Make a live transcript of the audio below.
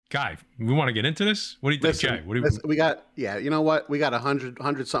Guy, we want to get into this. What do you think, Jay? We got, you know what? We got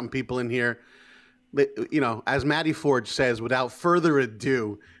 100 something people in here. You know, as Matty Forge says, without further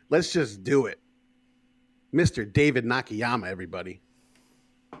ado, let's just do it. Mr. David Nakayama, everybody.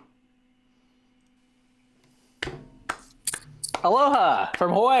 Aloha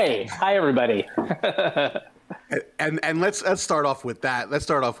from Hawaii. Hi, everybody. And let's start off with that.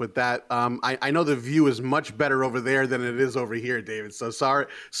 I know the view is much better over there than it is over here, David. So sorry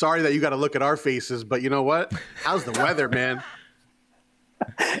that you got to look at our faces. But you know what? How's the weather, man?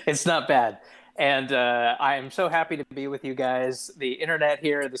 It's not bad. And I am so happy to be with you guys. The internet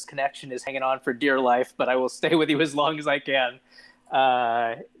here, this connection is hanging on for dear life, but I will stay with you as long as I can.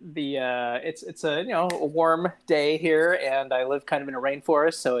 It's a a warm day here, and I live kind of in a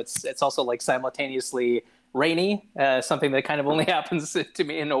rainforest, so it's also like simultaneously rainy, something that kind of only happens to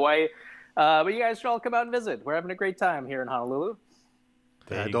me in Hawaii. But you guys should all come out and visit. We're having a great time here in Honolulu.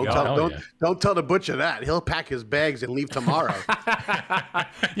 Don't tell the butcher that. He'll pack his bags and leave tomorrow.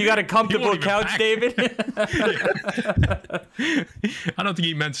 You got a comfortable couch, David? I don't think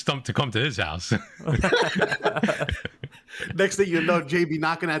he meant Stump to come to his house. Next thing you know, JB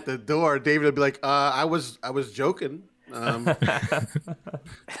knocking at the door. David will be like, I was joking. I don't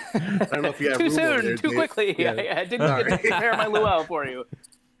know if you have too room soon, over there, too Dave. quickly. Yeah. I didn't get to prepare my luau for you.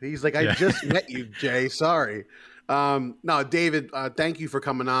 He's like, I just met you, Jay. Sorry. No, David, thank you for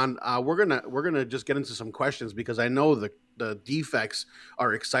coming on. We're gonna just get into some questions because I know the defects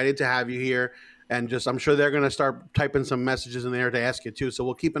are excited to have you here, and I'm sure they're gonna start typing some messages in there to ask you too. So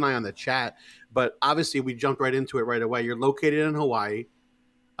we'll keep an eye on the chat. But obviously, we jumped right into it right away. You're located in Hawaii.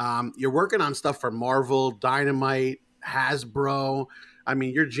 You're working on stuff for Marvel, Dynamite, Hasbro. I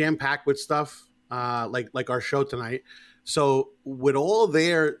mean, you're jam packed with stuff like our show tonight. So with all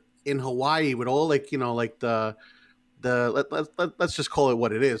there in Hawaii, with all let's just call it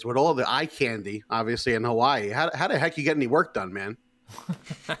what it is. With all the eye candy, obviously in Hawaii, how the heck you get any work done, man?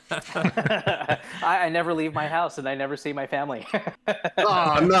 I never leave my house and I never see my family.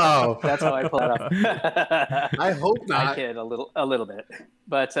 Oh no, that's how I pull it up. I hope not. I kid a little bit,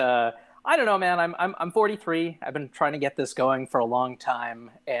 but I don't know, man. I'm 43. I've been trying to get this going for a long time,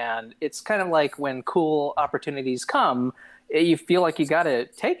 and it's kind of like when cool opportunities come, you feel like you got to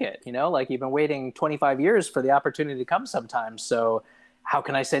take it, like you've been waiting 25 years for the opportunity to come sometimes. So how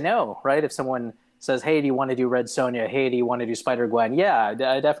can I say no, right? If someone says, hey, do you want to do Red Sonja? Hey, do you want to do Spider-Gwen? Yeah,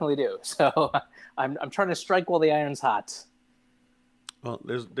 I definitely do. So I'm trying to strike while the iron's hot. Well,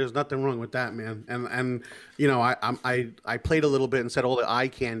 there's nothing wrong with that, man. And I played a little bit and said all the eye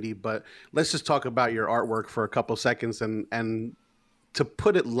candy, but let's just talk about your artwork for a couple seconds. And to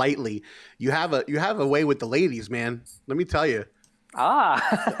put it lightly, you have a way with the ladies, man. Let me tell you.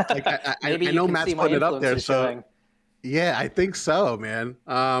 Like I know Matt's putting it up there, so showing. Yeah, I think so, man.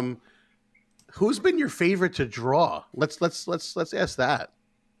 Who's been your favorite to draw? Let's ask that.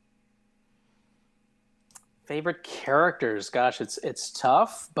 Favorite characters? Gosh, it's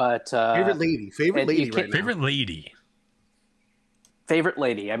tough, but favorite lady. Favorite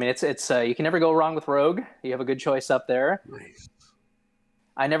lady. I mean, it's you can never go wrong with Rogue. You have a good choice up there. Nice.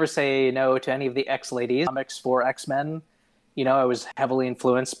 I never say no to any of the X-ladies. Comics for X-Men. I was heavily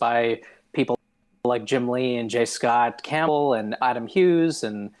influenced by people like Jim Lee and J. Scott Campbell and Adam Hughes,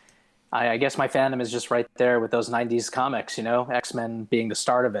 and I guess my fandom is just right there with those 90s comics, X-Men being the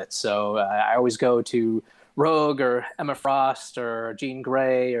start of it. So I always go to Rogue or Emma Frost or Jean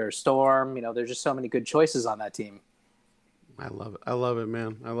Grey or Storm. There's just so many good choices on that team. I love it,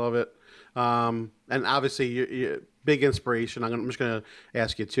 man. I love it. And obviously, you big inspiration. I'm just going to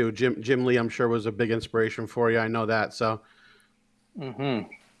ask you too. Jim Lee, I'm sure, was a big inspiration for you. I know that. So,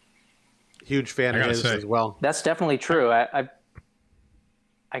 huge fan of his as well. That's definitely true. I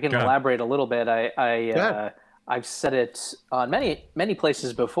can elaborate a little bit. I've said it on many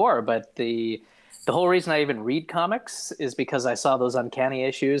places before, but the whole reason I even read comics is because I saw those uncanny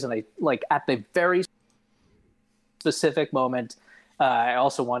issues, and I at the very specific moment, I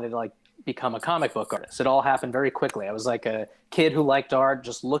also wanted to become a comic book artist. It all happened very quickly. I was like a kid who liked art,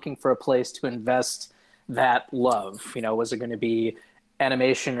 just looking for a place to invest that love. Was it going to be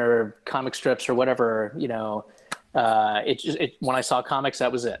animation or comic strips or whatever? When I saw comics,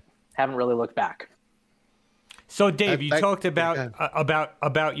 that was it. Haven't really looked back. So, Dave, you talked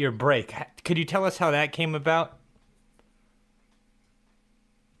about your break. Could you tell us how that came about?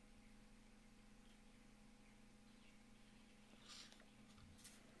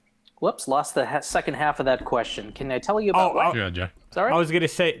 Whoops, lost the second half of that question. Can I tell you about what? Yeah, Jay. Sorry? I was going to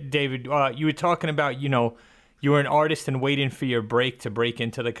say, David, you were talking about, you were an artist and waiting for your break to break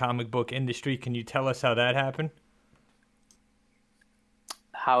into the comic book industry. Can you tell us how that happened?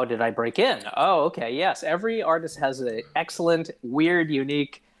 how did I break in? Oh, okay, yes. Every artist has an excellent, weird,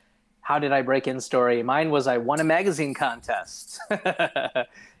 unique how did I break in story. Mine was I won a magazine contest.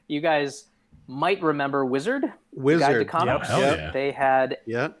 You guys might remember Wizard. Guide to Comics. Yep. Yeah. They had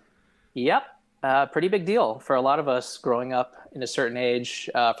Yep. Pretty big deal for a lot of us growing up in a certain age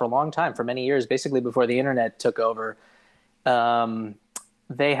for a long time, for many years, basically before the internet took over.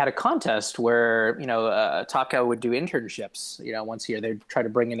 They had a contest where, Top Cow would do internships, once a year. They'd try to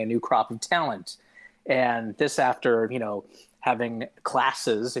bring in a new crop of talent. And this after, having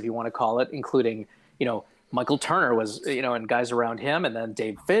classes, if you want to call it, including, Michael Turner was, and guys around him, and then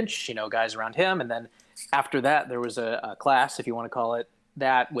Dave Finch, guys around him. And then after that, there was a class, if you want to call it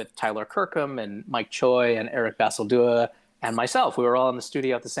that, with Tyler Kirkham and Mike Choi and Eric Basildua and myself. We were all in the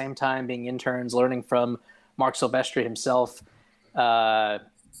studio at the same time, being interns, learning from Mark Silvestri himself. It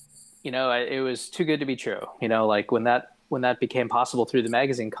was too good to be true. Like when that became possible through the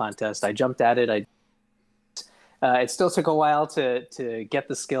magazine contest, I jumped at it. It still took a while to get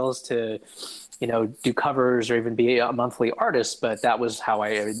the skills to, do covers or even be a monthly artist, but that was how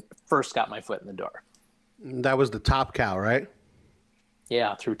I first got my foot in the door. That was the Top Cow, right?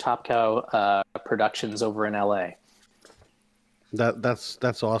 Yeah, through Top Cow Productions over in LA.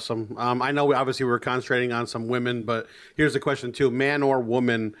 That's awesome. I know obviously we're concentrating on some women, but here's the question too: man or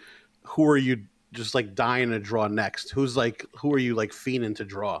woman, who are you just like dying to draw next? Who are you like fiending to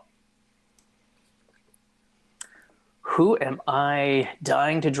draw? Who am I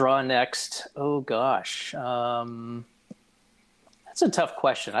dying to draw next? Oh gosh, that's a tough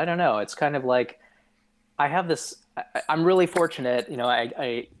question. I don't know. It's kind of like I have this. I'm really fortunate.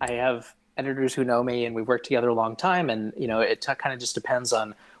 I have editors who know me and we've worked together a long time, and it kind of just depends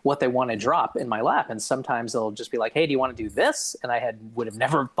on what they want to drop in my lap. And sometimes they'll just be like, hey, do you want to do this? And I would have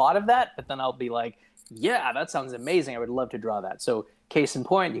never thought of that, but then I'll be like, yeah, that sounds amazing, I would love to draw that. So case in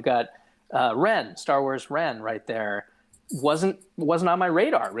point, you got Ren, Star Wars Ren right there. Wasn't on my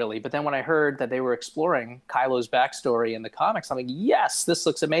radar really, but then when I heard that they were exploring Kylo's backstory in the comics, I'm like, yes, this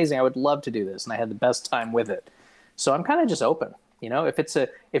looks amazing, I would love to do this. And I had the best time with it. So I'm kind of just open.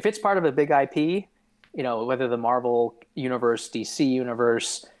 If it's part of a big IP, whether the Marvel universe, DC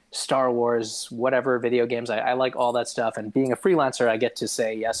universe, Star Wars, whatever, video games, I like all that stuff. And being a freelancer, I get to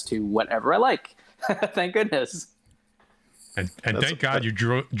say yes to whatever I like. Thank goodness. And thank God you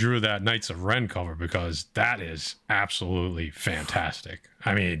drew that Knights of Ren cover, because that is absolutely fantastic.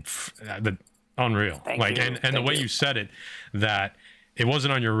 I mean, unreal. Thank you. And the way you said it, that it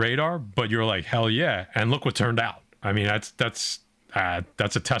wasn't on your radar, but you're like, hell yeah. And look what turned out. I mean, that's a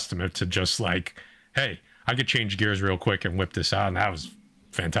testament to just like, hey, I could change gears real quick and whip this out. And that was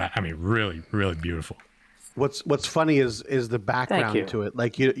fantastic. I mean, really, really beautiful. What's funny is the background to it.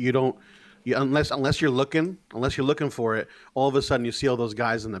 Like you don't, unless you're looking for it, all of a sudden you see all those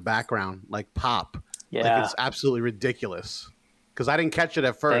guys in the background like pop. Yeah. Like it's absolutely ridiculous. Because I didn't catch it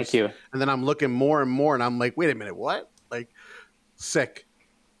at first. Thank you. And then I'm looking more and more and I'm like, wait a minute, what? Like, sick.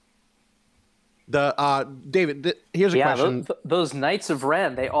 David, here's a question. Those Knights of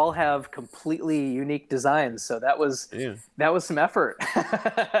Ren, they all have completely unique designs. So that was some effort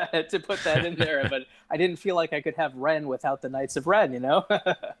to put that in there. But I didn't feel like I could have Ren without the Knights of Ren,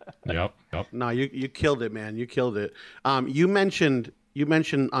 Yep. No, you killed it, man. You killed it. You mentioned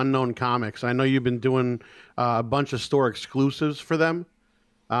Unknown Comics. I know you've been doing a bunch of store exclusives for them.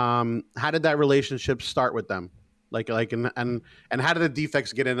 How did that relationship start with them? And how did the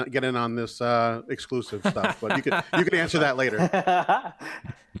defects get in on this exclusive stuff? But you can answer that later.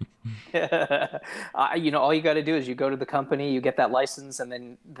 All you got to do is you go to the company, you get that license, and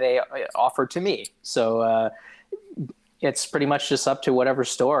then they offer to me. So it's pretty much just up to whatever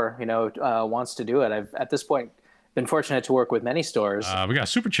store wants to do it. I've at this point been fortunate to work with many stores. We got a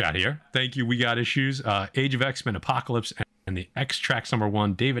super chat here. Thank you. We got issues. Age of X-Men Apocalypse and the X-Tracks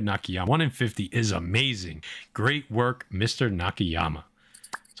 #1, David Nakayama. 1 in 50 is amazing. Great work, Mr. Nakayama.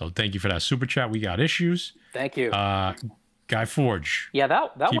 So thank you for that super chat. We got issues. Thank you. Guy Forge. Yeah,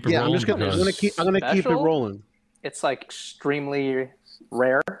 that keep it I'm gonna keep it rolling. It's like extremely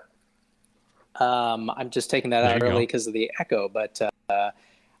rare. I'm just taking that out early because of the echo, but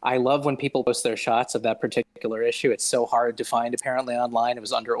I love when people post their shots of that particular issue. It's so hard to find apparently online. It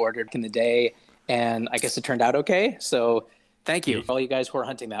was under ordered in the day, and I guess it turned out okay. So thank you for all you guys who are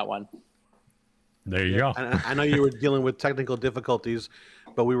hunting that one. There you go. I know you were dealing with technical difficulties,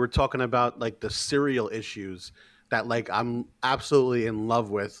 but we were talking about like the serial issues that like I'm absolutely in love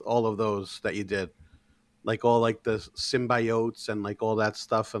with all of those that you did. Like all like the symbiotes and like all that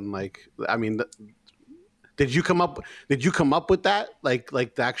stuff. And like, I mean, did you come up with that? Like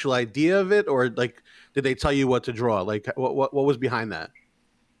the actual idea of it, or like, did they tell you what to draw? Like what was behind that?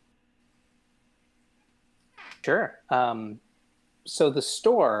 Sure. So the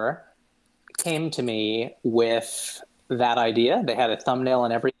store came to me with that idea. They had a thumbnail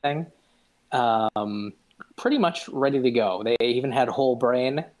and everything, pretty much ready to go. They even had Whole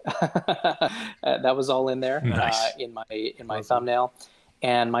Brain. That was all in there. Nice. In my awesome. Thumbnail.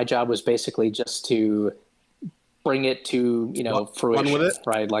 And my job was basically just to bring it to, fruition, with it?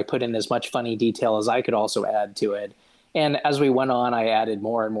 Right? Like put in as much funny detail as I could also add to it. And as we went on, I added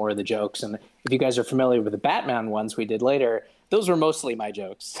more and more of the jokes. And if you guys are familiar with the Batman ones we did later, those were mostly my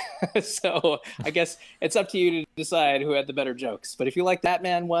jokes. So I guess it's up to you to decide who had the better jokes. But if you like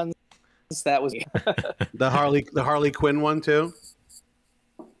Batman ones, that was me. The Harley Quinn one too?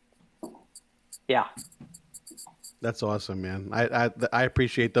 Yeah. That's awesome, man. I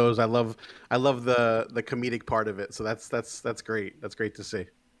appreciate those. I love the comedic part of it. So that's great. That's great to see.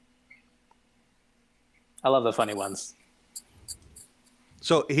 I love the funny ones.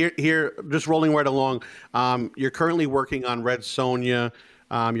 So here, just rolling right along. You're currently working on Red Sonja.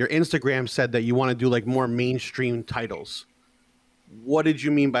 Your Instagram said that you want to do like more mainstream titles. What did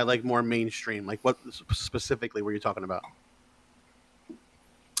you mean by like more mainstream? Like what specifically were you talking about?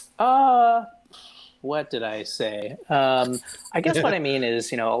 What did I say? I guess what I mean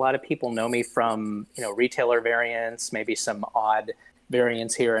is, a lot of people know me from, retailer variants, maybe some odd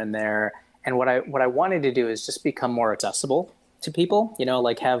variants here and there. And what I wanted to do is just become more accessible to people,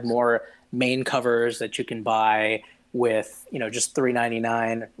 like have more main covers that you can buy with, just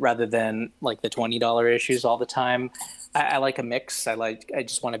 $3.99 rather than like the $20 issues all the time. I like a mix. I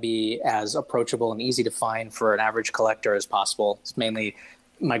just want to be as approachable and easy to find for an average collector as possible. It's mainly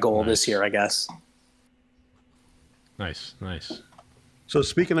my goal this year, I guess. Nice. So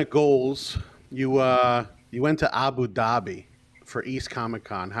speaking of goals, you went to Abu Dhabi for East Comic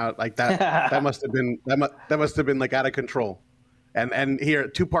Con. How like that? that must have been like out of control. And here,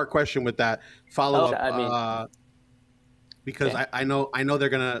 2-part question with that follow up. Because yeah. I know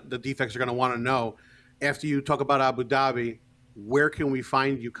the defects are gonna want to know after you talk about Abu Dhabi, where can we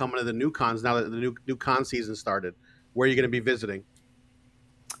find you coming to the new cons now that the new con season started? Where are you going to be visiting?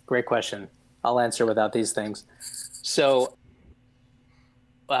 Great question. I'll answer without these things. So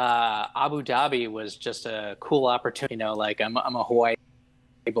Abu Dhabi was just a cool opportunity. Like I'm a Hawaii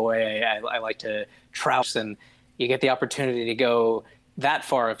boy. I like to trout, and you get the opportunity to go that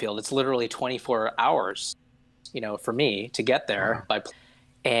far afield. It's literally 24 hours, for me to get there. Wow.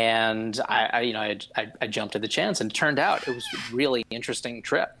 And I jumped at the chance, and it turned out it was a really interesting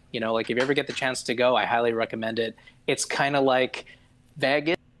trip. Like if you ever get the chance to go, I highly recommend it. It's kind of like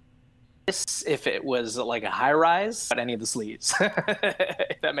Vegas if it was like a high rise, but any of the sleeves.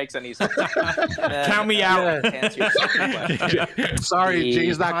 If that makes any sense. Count me out. Sorry,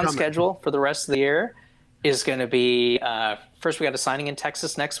 Jay's not coming. The schedule for the rest of the year is going to be first we got a signing in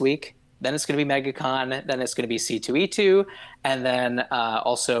Texas next week. Then it's going to be MegaCon. Then it's going to be C2E2, and then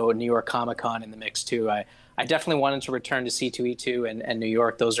also New York Comic Con in the mix too. I definitely wanted to return to C2E2 and New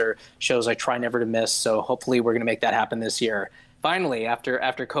York. Those are shows I try never to miss. So hopefully we're going to make that happen this year. Finally, after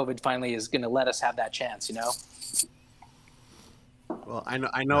COVID finally is going to let us have that chance, Well, I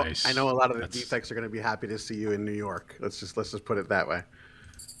know nice. I know a lot of the defects are going to be happy to see you in New York. Let's just put it that way.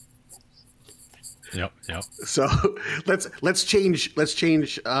 Yep. So let's change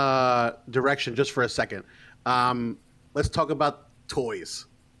direction just for a second. Let's talk about toys.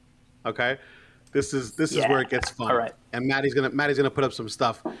 Okay, this is where it gets fun. All right. And Maddie's gonna put up some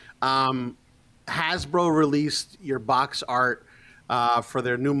stuff. Hasbro released your box art for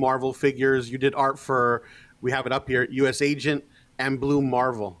their new Marvel figures. You did art for, we have it up here, U.S. Agent and Blue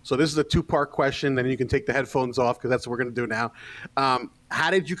Marvel. So this is a 2-part question. Then you can take the headphones off because that's what we're going to do now. How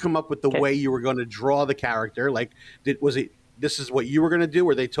did you come up with the way you were going to draw the character? Like, this is what you were going to do,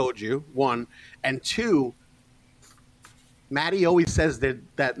 or they told you? 1, and 2. Maddie always says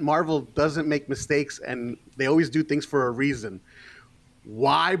that Marvel doesn't make mistakes and they always do things for a reason.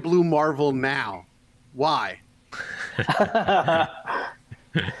 Why Blue Marvel now? Why?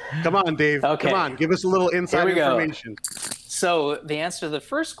 Come on, Dave. Okay. Come on. Give us a little inside information. So the answer to the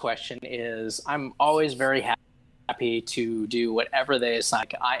first question is I'm always very happy to do whatever they assign.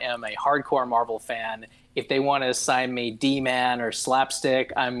 I am a hardcore Marvel fan. If they want to assign me D-Man or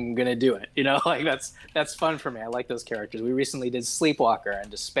Slapstick, I'm going to do it. Like that's fun for me. I like those characters. We recently did Sleepwalker and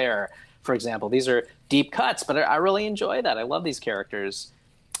Despair, for example. These are deep cuts, but I really enjoy that. I love these characters.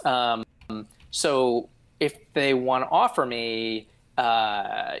 So if they want to offer me,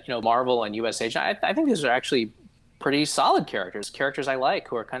 Marvel and U.S. Agent, I think these are actually pretty solid characters I like,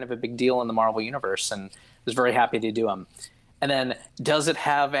 who are kind of a big deal in the Marvel universe, and was very happy to do them. And then, does it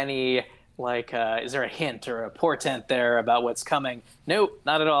have any Like, is there a hint or a portent there about what's coming? Nope,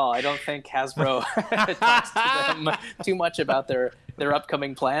 not at all. I don't think Hasbro talks to them too much about their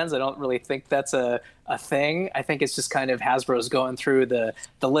upcoming plans. I don't really think that's a thing. I think it's just kind of Hasbro's going through the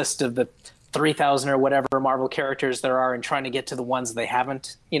list of the 3,000 or whatever Marvel characters there are and trying to get to the ones they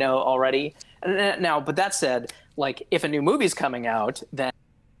haven't, already. Now, but that said, like, if a new movie's coming out, then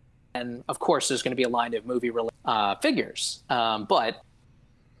of course there's going to be a line of movie figures. But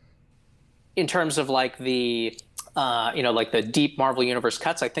in terms of like the like the deep Marvel Universe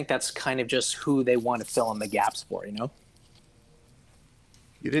cuts, I think that's kind of just who they want to fill in the gaps for, You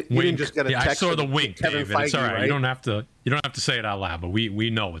didn't just get a text. I saw the wink, Kevin David. Feige, it's all right. right? You don't have to say it out loud, but we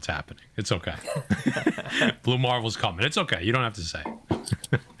know what's happening. It's okay. Blue Marvel's coming. It's okay. You don't have to say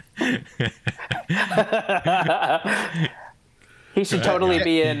it. He should totally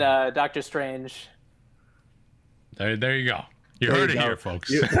be in Doctor Strange. There you go. You heard it here,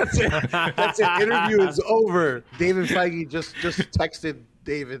 folks. That's it. That's it. Interview is over. David Feige just texted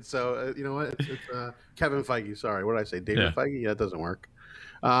David. So you know what? It's Kevin Feige. Sorry, what did I say? David Feige? Yeah, it doesn't work.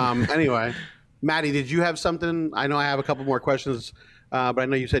 Anyway, Maddie, did you have something? I know I have a couple more questions, but I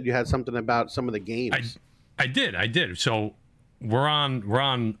know you said you had something about some of the games. I did. So we're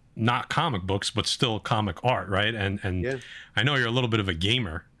on not comic books, but still comic art, right? And I know you're a little bit of a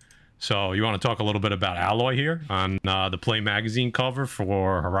gamer. So you want to talk a little bit about Alloy here on the Play magazine cover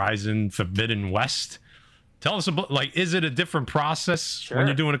for Horizon Forbidden West. Tell us about, like, is it a different process when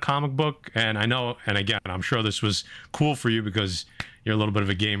you're doing a comic book? And I know, and again, I'm sure this was cool for you because you're a little bit of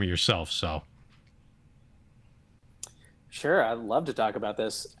a gamer yourself. So, sure, I'd love to talk about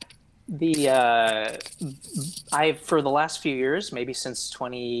this. I've for the last few years, maybe since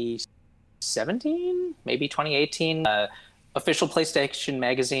 2017, maybe 2018. Official PlayStation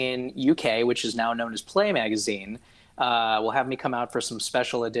Magazine UK, which is now known as Play Magazine, will have me come out for some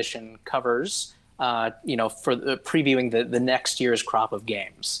special edition covers, for previewing the next year's crop of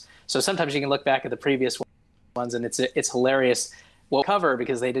games. So sometimes you can look back at the previous ones, and it's hilarious. Well, cover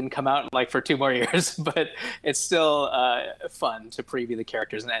because they didn't come out like for 2 more years, but it's still fun to preview the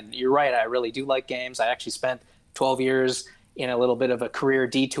characters. And you're right, I really do like games. I actually spent 12 years in a little bit of a career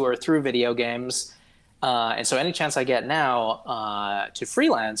detour through video games. And so any chance I get now to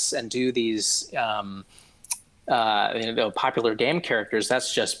freelance and do these popular game characters,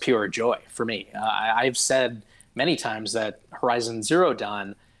 that's just pure joy for me. I've said many times that Horizon Zero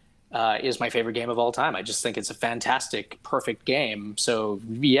Dawn is my favorite game of all time. I just think it's a fantastic, perfect game. So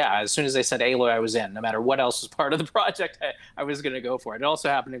yeah, as soon as they said Aloy, I was in. No matter what else was part of the project, I was going to go for it. It also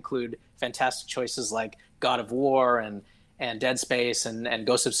happened to include fantastic choices like God of War and Dead Space and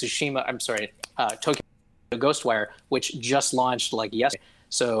Ghost of Tsushima. I'm sorry, Tokyo Ghostwire, which just launched like yesterday.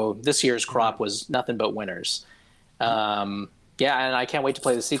 So this year's crop was nothing but winners. And I can't wait to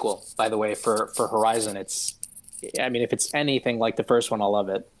play the sequel, by the way, for Horizon. If it's anything like the first one, I'll love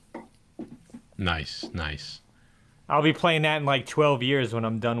it. Nice. I'll be playing that in like 12 years when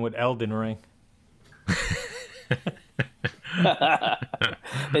I'm done with Elden Ring.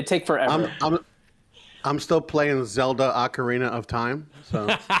 They take forever. I'm still playing Zelda Ocarina of Time. So.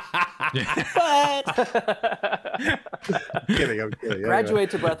 But I'm kidding.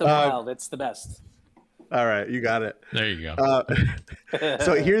 Graduate to Breath of the Wild. It's the best. All right, you got it. There you go.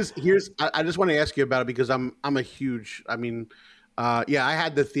 So here's. I just want to ask you about it because I'm a huge. I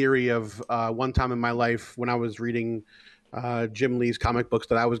had the theory of one time in my life when I was reading Jim Lee's comic books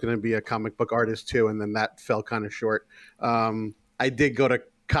that I was going to be a comic book artist too, and then that fell kind of short. I did go to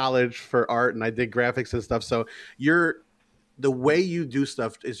college for art and I did graphics and stuff. So the way you do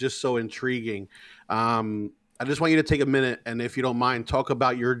stuff is just so intriguing. I just want you to take a minute and, if you don't mind, talk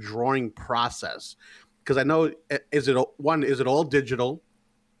about your drawing process. Because I know, is it all digital?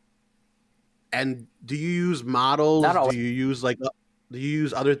 And do you use models? Not always. Do you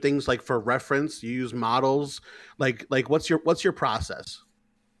use other things like for reference? Do you use models? Like what's your process?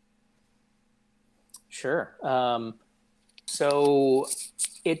 Sure. So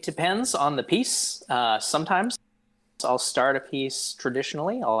it depends on the piece. Sometimes I'll start a piece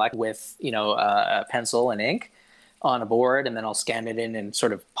traditionally. I'll act with a pencil and ink on a board, and then I'll scan it in and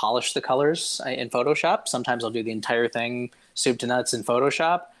sort of polish the colors in Photoshop. Sometimes I'll do the entire thing soup to nuts in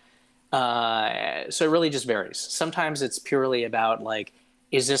Photoshop. So it really just varies. Sometimes it's purely about like,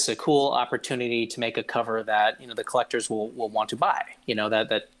 is this a cool opportunity to make a cover that the collectors will want to buy?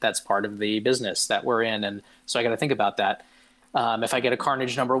 That's part of the business that we're in, and so I got to think about that. If I get a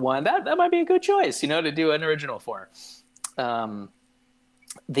Carnage #1, that might be a good choice, to do an original for.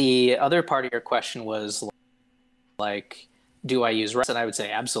 The other part of your question was like, do I use reference? And I would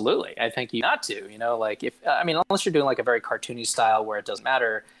say absolutely. I think you not to. Unless you're doing like a very cartoony style where it doesn't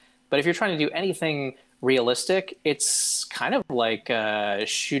matter. But if you're trying to do anything realistic, it's kind of like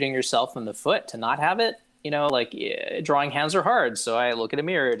shooting yourself in the foot to not have it. Like drawing hands are hard, so I look at a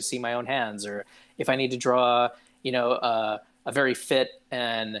mirror to see my own hands. Or if I need to draw, a very fit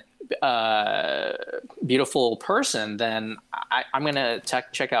and beautiful person, then I'm going to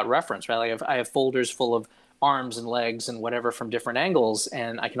check out reference, right? Like I have folders full of arms and legs and whatever from different angles,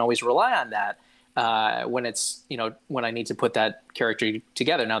 and I can always rely on that when it's, when I need to put that character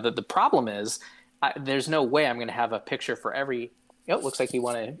together. Now, the problem is there's no way I'm going to have a picture for every. Oh, looks like you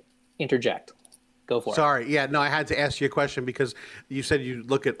want to interject. Go for it. Sorry. Yeah, no, I had to ask you a question because you said you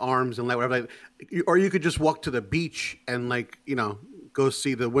look at arms and whatever, or you could just walk to the beach and go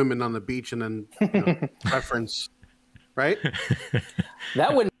see the women on the beach and then reference, right?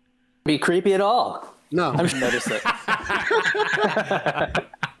 That wouldn't be creepy at all. No, I've noticed it.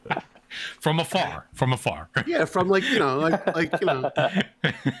 From afar. Yeah, from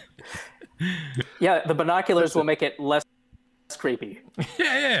Yeah, the binoculars will make it less creepy.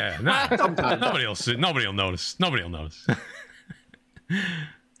 Yeah. Nobody will notice.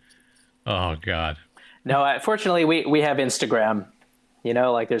 Oh God. No, fortunately we have Instagram.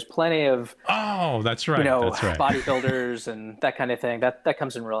 There's plenty of that's right. That's right. Bodybuilders and that kind of thing. That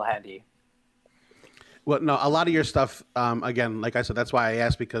comes in real handy. Well, no, a lot of your stuff, again, like I said, that's why I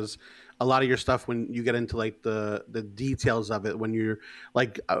asked, because a lot of your stuff, when you get into the details of it, when you're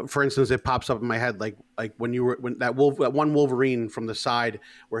for instance, it pops up in my head, like when that one Wolverine from the side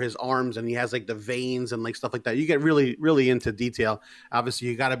where his arms and he has the veins and stuff like that, you get really, really into detail. Obviously,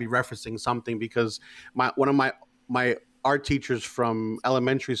 you got to be referencing something, because one of my art teachers from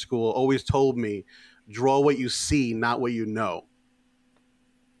elementary school always told me, draw what you see, not what you know.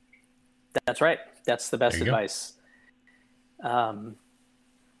 That's right. That's the best advice.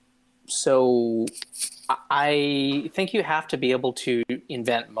 So I think you have to be able to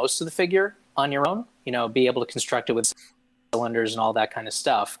invent most of the figure on your own, be able to construct it with cylinders and all that kind of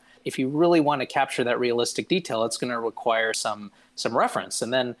stuff. If you really want to capture that realistic detail, it's going to require some reference.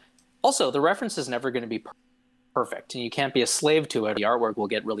 And then also the reference is never going to be perfect, and you can't be a slave to it. The artwork will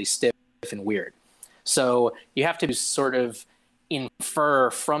get really stiff and weird. So you have to sort of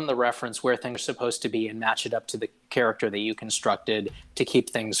infer from the reference where things are supposed to be and match it up to the character that you constructed to keep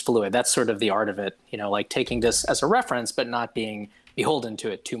things fluid. That's sort of the art of it, like taking this as a reference but not being beholden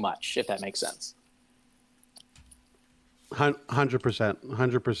to it too much, if that makes sense.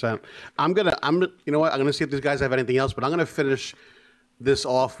 100%. I'm gonna see if these guys have anything else, but I'm gonna finish this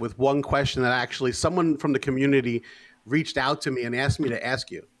off with one question that actually someone from the community reached out to me and asked me to ask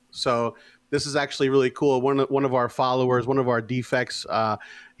you. So this is actually really cool. One of our followers, one of our defects,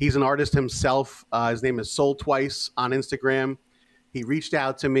 he's an artist himself. His name is Soul Twice on Instagram. He reached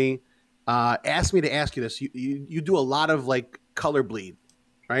out to me, asked me to ask you this. You do a lot of color bleed,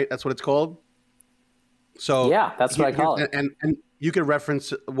 right? That's what it's called. So yeah, that's what I call it. And you can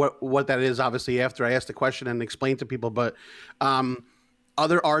reference what that is, obviously, after I ask the question and explain to people. But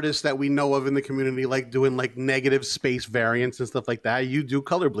other artists that we know of in the community, doing negative space variants and stuff like that, you do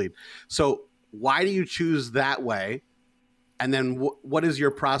color bleed. So why do you choose that way? And then what is your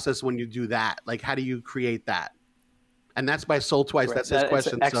process when you do that? How do you create that? And that's by Soul Twice. Right. That's his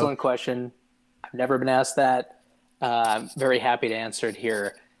question. An excellent question. I've never been asked that. I'm very happy to answer it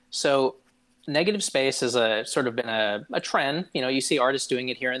here. So negative space has sort of been a trend. You see artists doing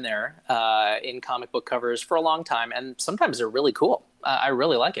it here and there in comic book covers for a long time, and sometimes they're really cool. I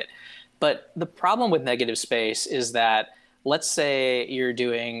really like it. But the problem with negative space is that, let's say you're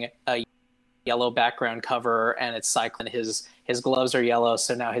doing a yellow background cover and it's cycling, his gloves are yellow,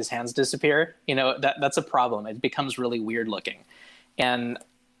 so now his hands disappear. That's a problem. It becomes really weird looking. And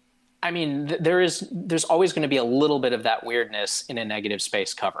I mean, there's always going to be a little bit of that weirdness in a negative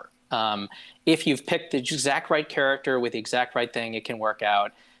space cover. If you've picked the exact right character with the exact right thing, it can work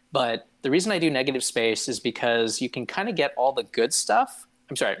out. But the reason I do negative space is because you can kind of get all the good stuff.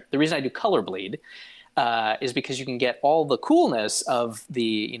 I'm sorry. The reason I do color bleed is because you can get all the coolness of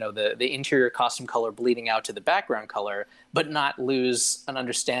the interior costume color bleeding out to the background color, but not lose an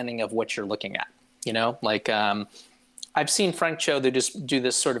understanding of what you're looking at. I've seen Frank Cho do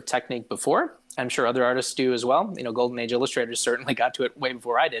this sort of technique before. I'm sure other artists do as well. Golden Age illustrators certainly got to it way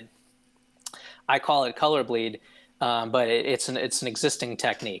before I did. I call it color bleed, but it's an existing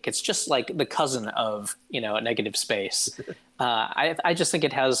technique. It's just like the cousin of a negative space. I just think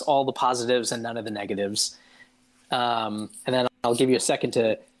it has all the positives and none of the negatives. And then I'll give you a second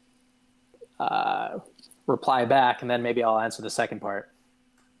to reply back, and then maybe I'll answer the second part.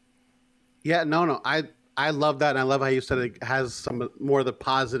 Yeah, no, I love that, and I love how you said it has some more of the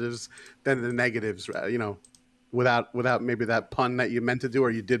positives than the negatives. without maybe that pun that you meant to do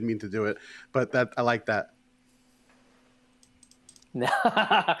or you did mean to do it. But that I like that.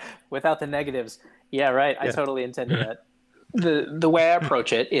 Without the negatives. Yeah, right. I totally intended that. The way I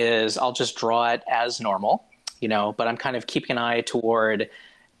approach it is I'll just draw it as normal, but I'm kind of keeping an eye toward,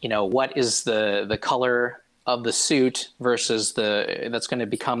 what is the color of the suit versus that's going to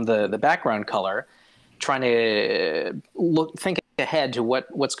become the background color, trying to think ahead to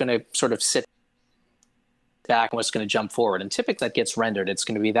what's going to sort of sit back and what's going to jump forward. And typically that gets rendered. It's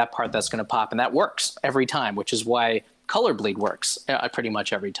going to be that part that's going to pop, and that works every time, which is why color bleed works pretty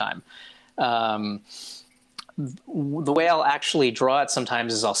much every time. The way I'll actually draw it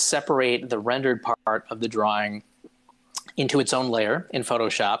sometimes is I'll separate the rendered part of the drawing into its own layer in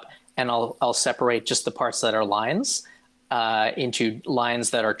Photoshop, and I'll separate just the parts that are lines into lines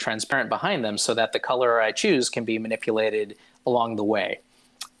that are transparent behind them, so that the color I choose can be manipulated along the way.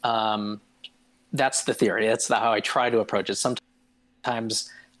 That's the theory. That's how I try to approach it. Sometimes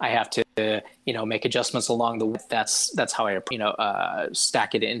I have to, make adjustments along the way. That's how I,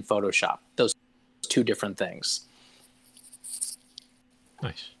 stack it in Photoshop. Those two different things.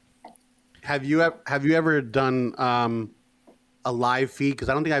 Nice. Have you ever done a live feed? Because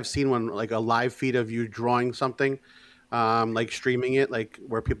I don't think I've seen one, like a live feed of you drawing something, like streaming it, like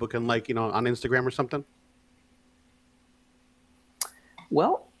where people can on Instagram or something.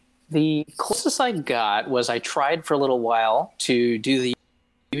 Well, the closest I got was I tried for a little while to do the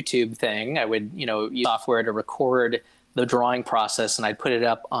YouTube thing. I would, use software to record the drawing process, and I'd put it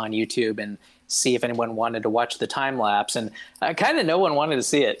up on YouTube and see if anyone wanted to watch the time lapse. And kind of no one wanted to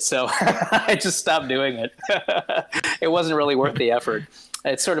see it, so I just stopped doing it. It wasn't really worth the effort.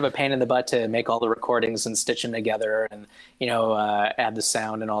 It's sort of a pain in the butt to make all the recordings and stitch them together, and add the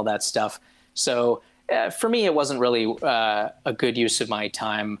sound and all that stuff. So for me, it wasn't really a good use of my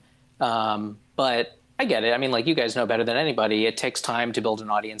time. But I get it. I mean, like, you guys know better than anybody, it takes time to build an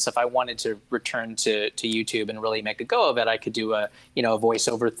audience. If I wanted to return to YouTube and really make a go of it, I could do a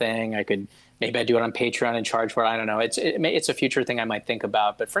voiceover thing. Maybe I'd do it on Patreon and charge for it. I don't know. It's a future thing I might think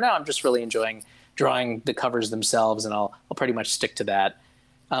about. But for now, I'm just really enjoying drawing the covers themselves, and I'll pretty much stick to that.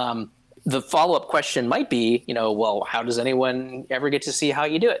 The follow-up question might be, well, how does anyone ever get to see how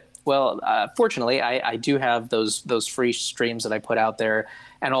you do it? Well, fortunately, I do have those free streams that I put out there.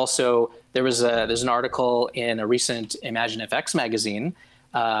 And also, there's an article in a recent ImagineFX magazine,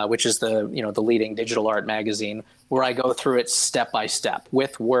 which is the leading digital art magazine, where I go through it step by step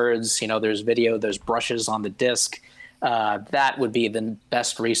with words. There's video, there's brushes on the disc. That would be the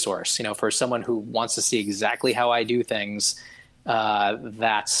best resource, for someone who wants to see exactly how I do things.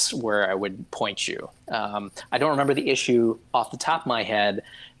 That's where I would point you. I don't remember the issue off the top of my head,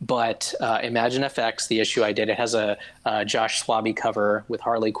 but ImagineFX, the issue I did, it has a Josh Swaby cover with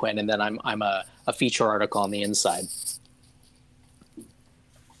Harley Quinn, and then I'm a feature article on the inside.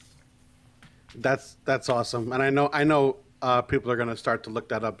 That's awesome, and I know people are going to start to look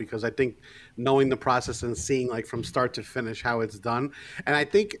that up, because I think knowing the process and seeing like from start to finish how it's done. And I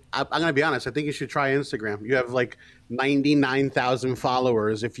think I'm going to be honest. I think you should try Instagram. You have like 99,000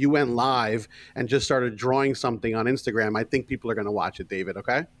 followers. If you went live and just started drawing something on Instagram, I think people are going to watch it, David.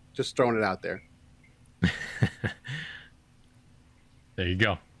 Okay, just throwing it out there. There you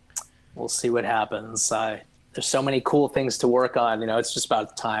go. We'll see what happens. There's so many cool things to work on. It's just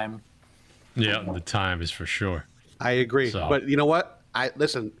about time. Yeah, the time is for sure. I agree. So. But you know what?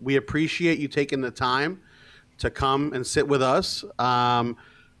 Listen, we appreciate you taking the time to come and sit with us.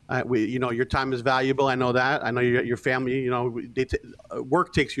 Your time is valuable. I know that. I know your family,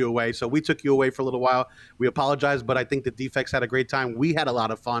 work takes you away. So we took you away for a little while. We apologize, but I think the Defects had a great time. We had a lot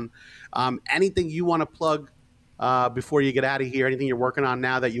of fun. Anything you want to plug before you get out of here? Anything you're working on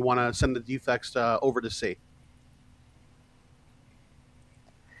now that you want to send the Defects over to see?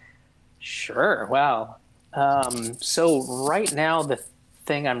 Sure. Wow. So right now, the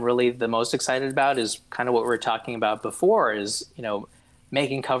thing I'm really the most excited about is kind of what we were talking about before, is,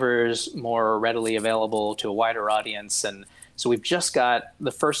 making covers more readily available to a wider audience. And so we've just got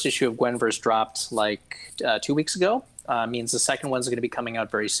the first issue of Gwenverse dropped like 2 weeks ago. Means the second one's going to be coming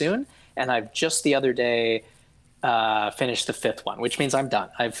out very soon. And I've just the other day finished the fifth one, which means I'm done.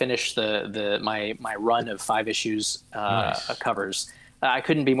 I've finished my run of 5 issues Nice. Covers. I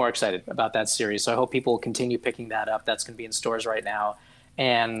couldn't be more excited about that series. So I hope people will continue picking that up. That's going to be in stores right now.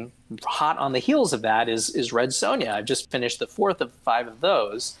 And hot on the heels of that is Red Sonja. I've just finished the 4th of 5 of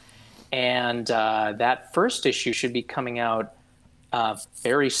those. And that first issue should be coming out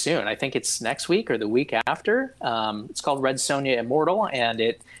very soon. I think it's next week or the week after. It's called Red Sonja Immortal.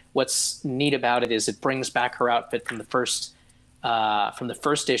 And what's neat about it is it brings back her outfit from the first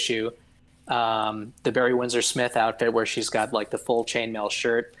issue. the Barry Windsor Smith outfit where she's got like the full chainmail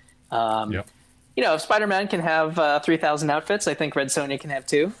shirt. Yep. You know, if Spider-Man can have 3,000 outfits, I think Red Sonja can have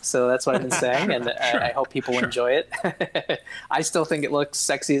 2. So that's what I've been saying, and Sure. I hope people enjoy it. I still think it looks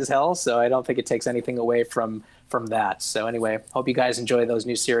sexy as hell, so I don't think it takes anything away from that. So anyway, hope you guys enjoy those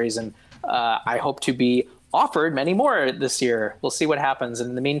new series, and I hope to be offered many more this year. We'll see what happens. And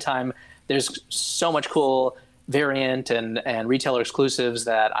in the meantime, there's so much cool variant and retailer exclusives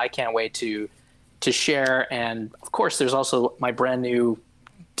that I can't wait to share. And of course, there's also my brand new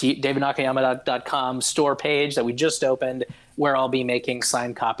davidnakayama.com store page that we just opened, where I'll be making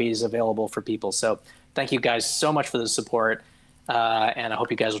signed copies available for people. So thank you guys so much for the support, and I hope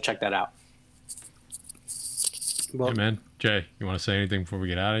you guys will check that out. Well, hey man, Jay, you want to say anything before we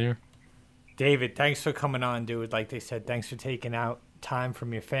get out of here? David, thanks for coming on, dude. Like they said, thanks for taking out time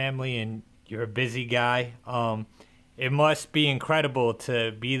from your family, and you're a busy guy. It must be incredible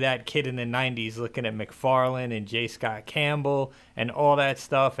to be that kid in the 90s looking at McFarlane and J. Scott Campbell and all that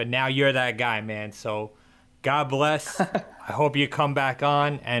stuff, and now you're that guy, man. So God bless. I hope you come back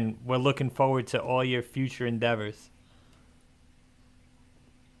on, and we're looking forward to all your future endeavors.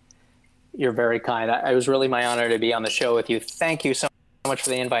 You're very kind. It was really my honor to be on the show with you. Thank you so much for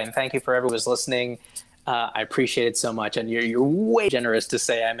the invite, and thank you for everyone who's listening. I appreciate it so much, and you're way generous to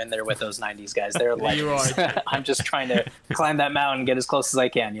say I'm in there with those 90s guys. They're like, You are. I'm just trying to climb that mountain and get as close as I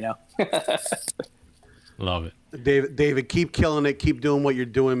can, you know? Love it. David, keep killing it. Keep doing what you're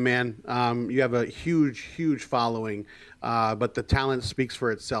doing, man. You have a huge following, but the talent speaks for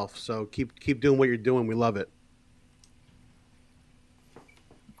itself. So keep doing what you're doing. We love it.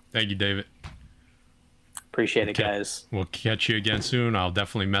 Thank you, David. Appreciate it, guys. We'll catch you again soon. I'll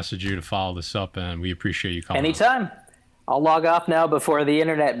definitely message you to follow this up, and we appreciate you coming. Anytime. I'll log off now before the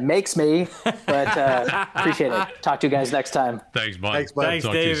internet makes me, but appreciate it. Talk to you guys next time. Thanks, bud. Thanks, bud. Thanks,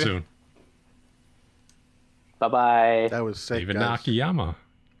 Talk David. to you soon. Bye-bye. That was sick, David guys. Nakayama.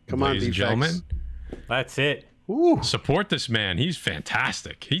 Come on, ladies and D-Fex. gentlemen. That's it. Ooh. Support this man. He's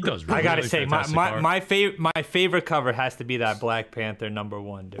fantastic. He does really, I gotta really say, fantastic art. my favorite cover has to be that Black Panther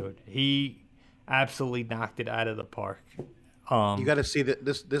 #1, dude. He absolutely knocked it out of the park. You got to see that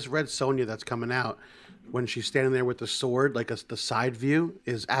this Red Sonja that's coming out when she's standing there with the sword, like the side view,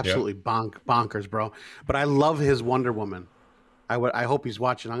 is absolutely bonkers, bro. But I love his Wonder Woman. I hope he's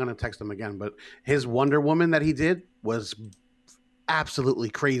watching. I'm gonna text him again. But his Wonder Woman that he did was absolutely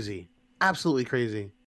crazy. Absolutely crazy.